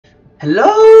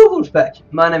Hello, Wolfpack.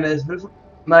 My name is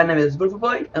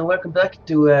Wolfyboy, and welcome back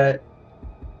to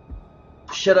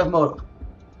Shut Up Mode.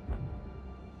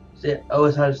 So yeah, I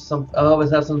always have some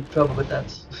trouble with that.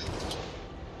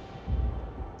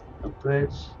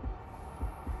 Upgrades.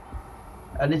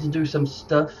 I need to do some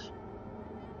stuff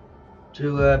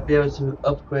to be able to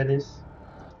upgrade this.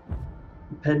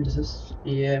 Appendices.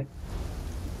 Yeah.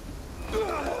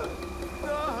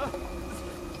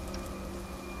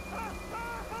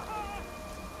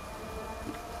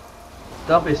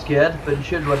 Don't be scared, but you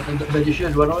should run. But you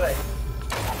should run away.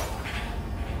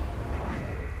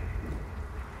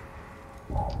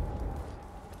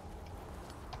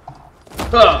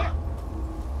 Ah.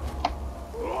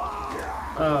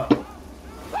 Ah.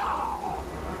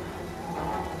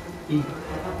 E.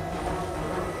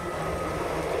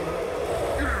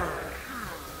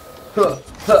 Huh.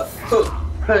 Huh.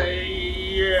 Huh.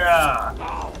 Yeah.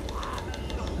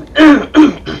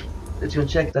 Let's go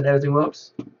check that everything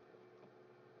works.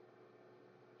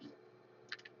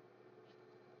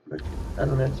 I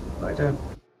don't know. Right down.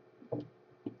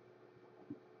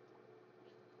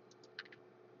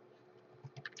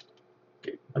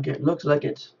 Okay, looks like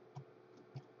it.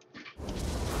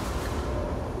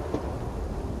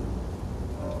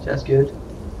 That's good.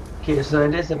 Okay, so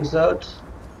in this episode,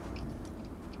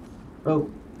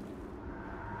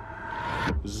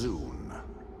 Zuun.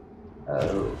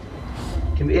 Oh,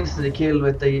 can be instantly killed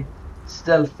with the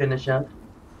stealth finisher.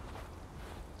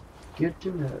 Good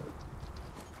to know.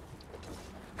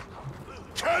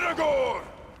 Category!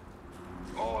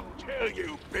 I'll tell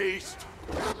you, beast.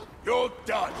 You're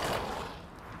done.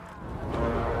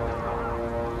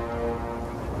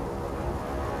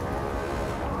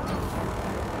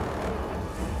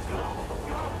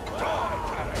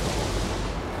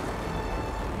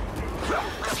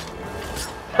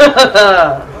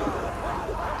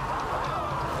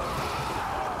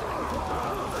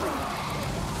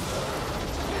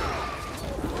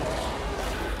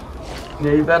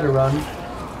 Yeah, you better run.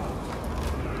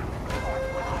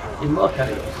 In more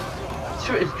categories.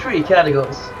 It's three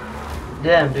categories.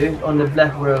 Damn, dude, on the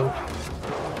black road.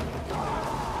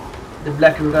 The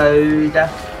black road.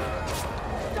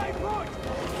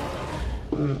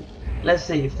 Let's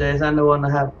see if there's anyone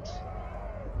I haven't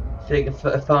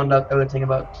found out everything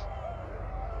about.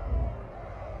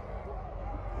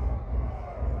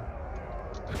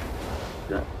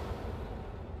 Yeah.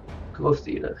 Ghost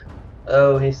Eater.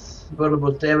 Oh, he's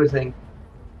vulnerable to everything.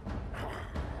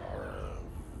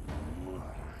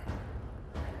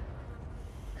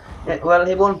 Yeah, well,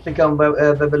 he won't become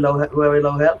very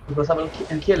low health because I will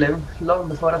kill him long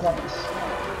before that happens.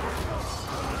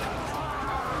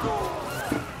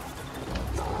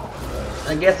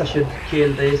 I guess I should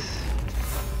kill these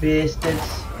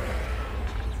beasts.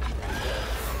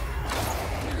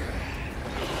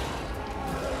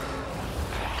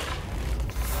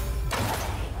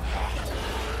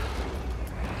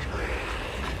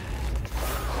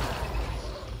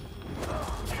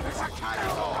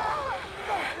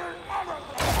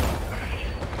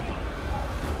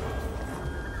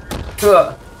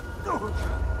 Sure.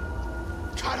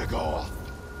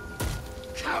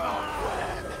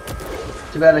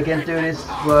 Too bad I can't do this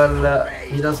while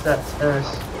he does that.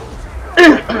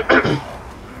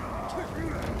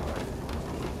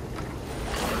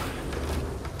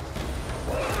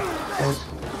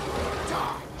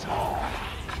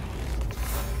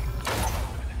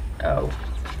 Oh.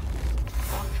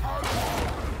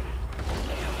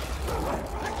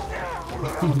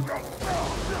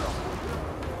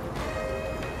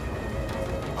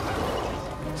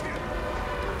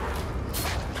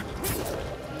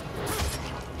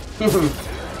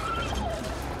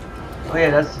 Oh yeah,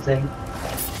 that's the thing.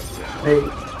 They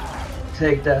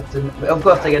take that, and of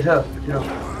course they get hurt, you know.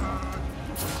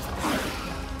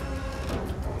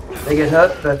 They get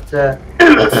hurt, but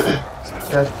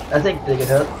I think they get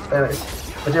hurt,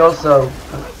 anyways. But they also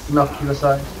knock you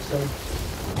aside, so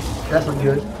that's not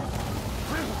good.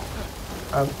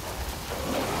 Oh.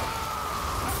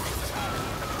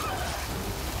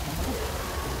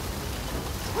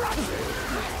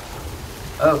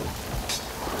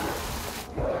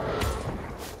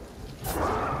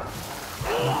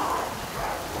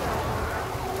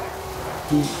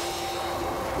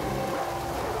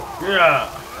 Yeah.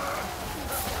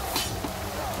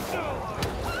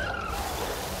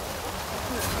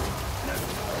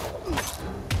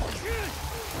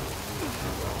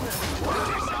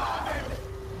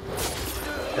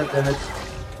 God damn it.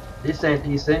 This ain't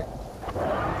easy.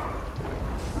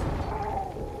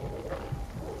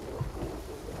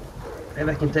 Maybe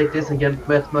I can take this and get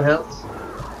more health.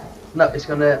 No, it's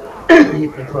gonna hit me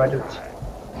before I do it.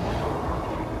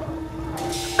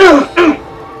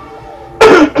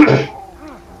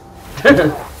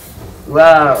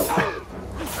 Wow.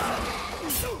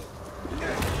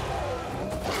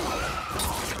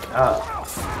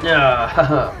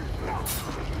 Yeah.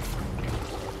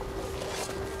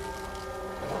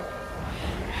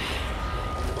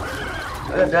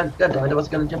 God damn it, I was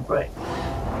gonna jump right.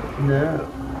 No.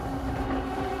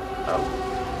 Oh.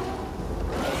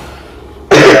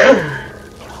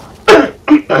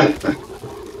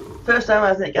 First time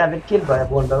I think I've been killed by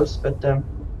one of those, but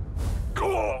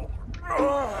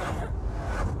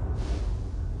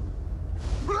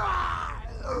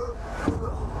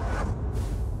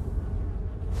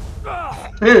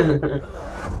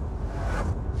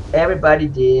everybody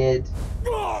did.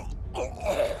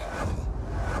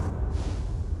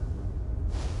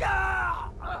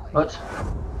 What?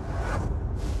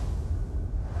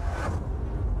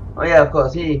 Oh yeah, of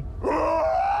course he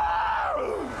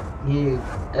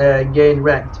gained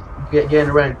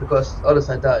rank because others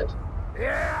had died.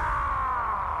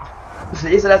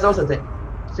 See, so that's also a thing.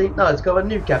 See, now it's called a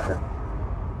new captain.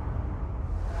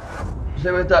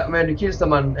 So when you kill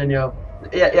someone and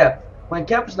yeah, when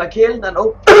captains are killed and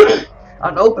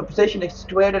an open position is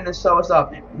created in Source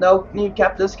Army. No new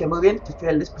captains can move in to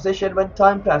fill this position when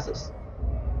time passes.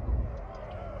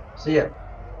 So yeah,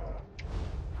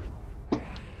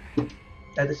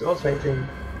 that is also a thing.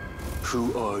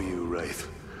 Who are you, Wraith?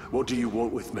 What do you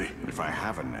want with me? If I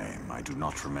have a name, I do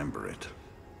not remember it.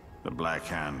 The Black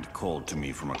Hand called to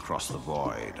me from across the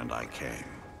void, and I came.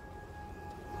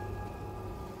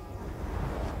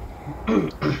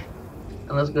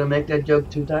 I was gonna make that joke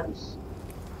 2 times.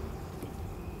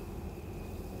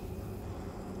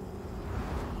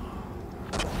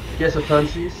 Guess what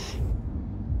fancies?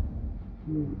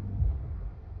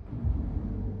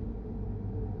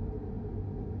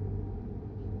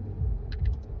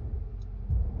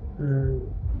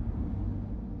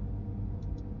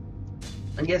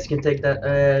 I guess you can take that,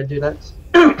 do that.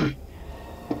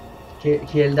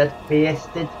 Kill that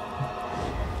bastard.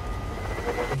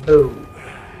 Boom.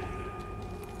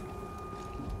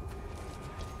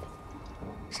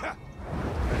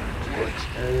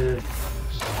 There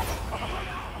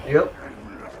you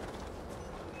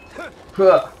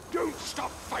go. Don't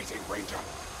stop fighting, Ranger!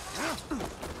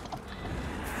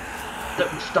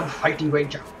 Don't stop fighting,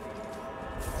 Ranger.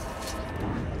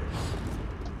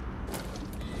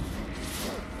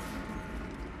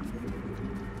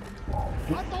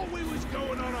 I thought we was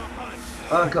going on a hunt.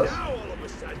 Oh, of course. Now all of a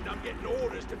sudden I'm getting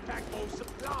orders to pack more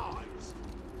supplies.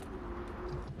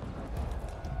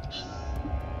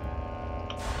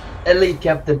 Elite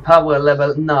Captain, power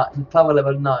level 9. Power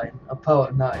level 9. A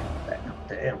power 9.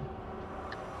 Damn.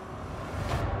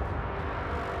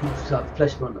 It's a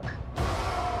flesh runner.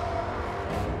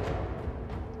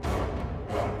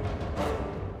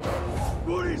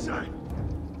 What is that?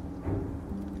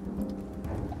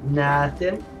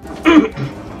 Nothing.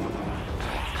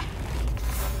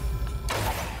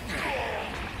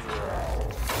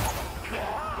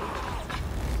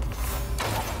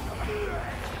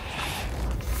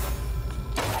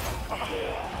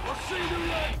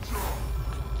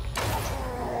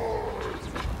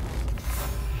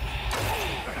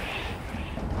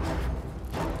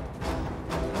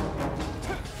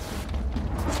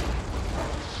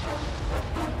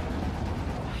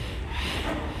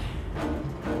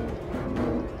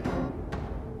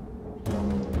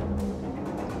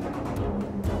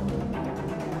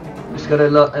 Just gotta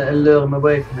lure him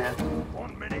away from here.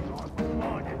 1 minute I was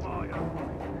blinded by you.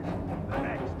 The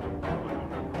next, I was on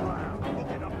the ground,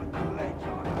 looking up at the ledge.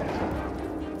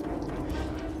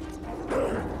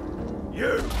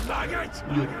 You maggot!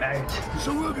 You out. So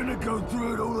we're gonna go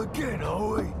through it all again,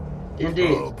 are we?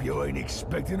 Indeed. Hope you ain't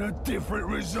expecting a different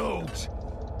result. So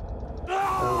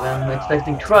I'm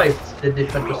expecting twice the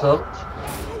different result.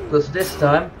 Because this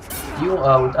time, you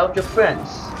are without your friends.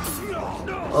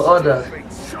 Or other.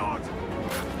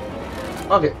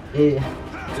 Okay, he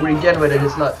regenerated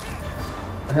his life.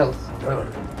 Health, whatever.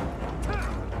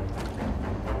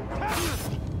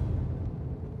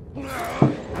 I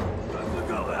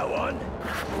forgot that one.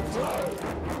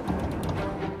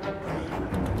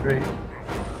 Great.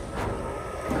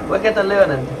 Why can't I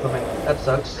learn anything from him? That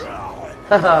sucks.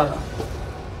 Haha.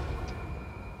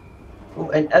 Oh,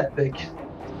 an epic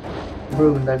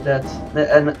rune like that.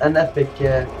 An epic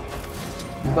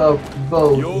bow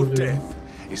Your rune. death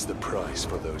is the price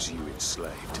for those you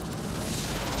enslaved.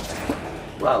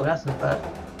 Wow, that's not bad.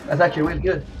 That's actually really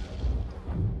good.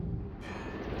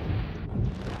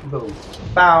 Boom.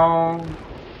 Bow.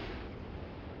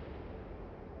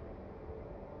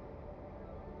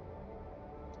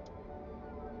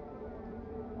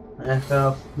 And fell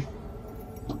off.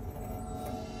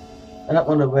 I don't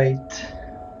want to wait.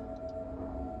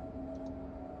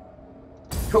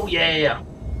 Oh yeah!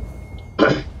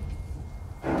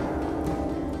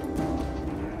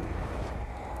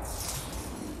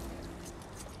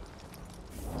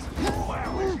 Where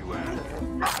was you at?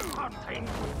 Hunting.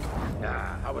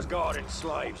 Nah, I was guarding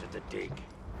slaves at the dig.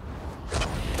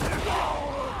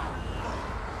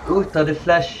 ûTUG the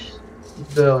Flesh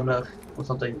Burner or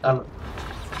something. I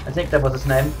think that was his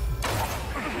name.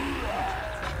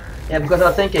 Yeah, because I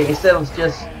was thinking instead of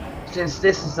just, since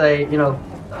this is a, you know,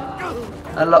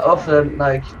 a lot often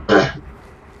like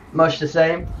much the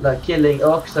same, like killing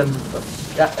orcs and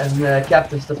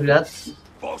captains, stuff like that.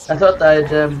 I thought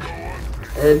I'd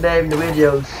name the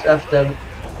videos after,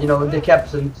 you know, the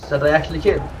captains that I actually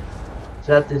killed,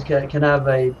 so that it can have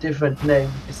a different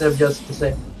name instead of just the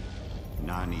same.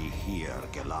 Nani here,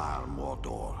 Galar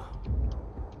Mordor.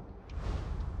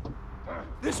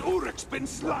 This Uruk's been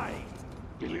slain.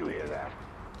 Did you hear that?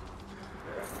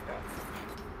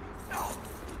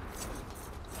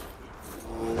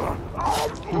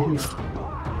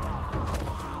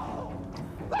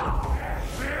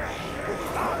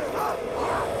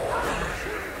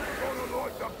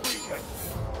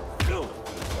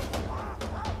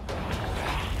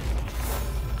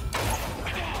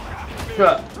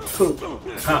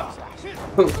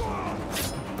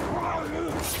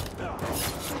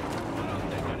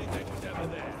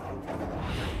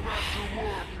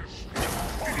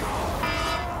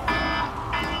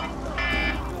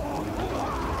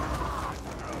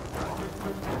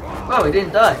 Oh, he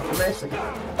didn't die. Amazing.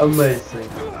 Amazing.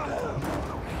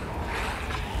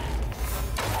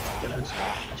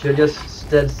 I should have just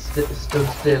stood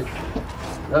still.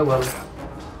 Oh well.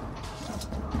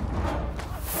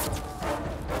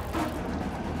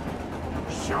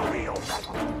 Show me your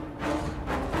battle.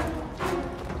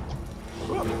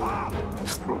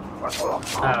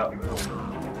 Ow.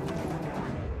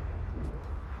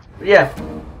 But yeah.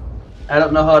 I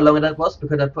don't know how long that was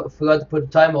because I forgot to put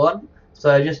the timer on. So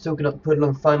I just put it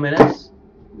on 5 minutes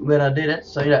when I did it.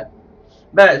 So yeah.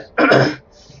 But I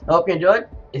hope you enjoyed.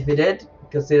 If you did,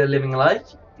 consider leaving a like.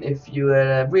 If you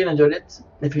really enjoyed it,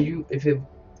 if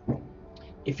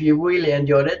you really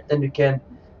enjoyed it, then you can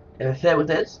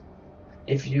favorite it.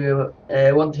 If you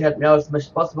want to help me out as much as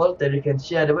possible, then you can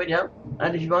share the video.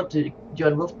 And if you want to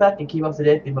join Wolfpack and keep up to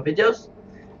date with my videos,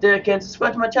 then you can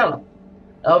subscribe to my channel.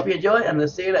 I hope you enjoy, and I'll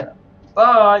see you later.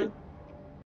 Bye!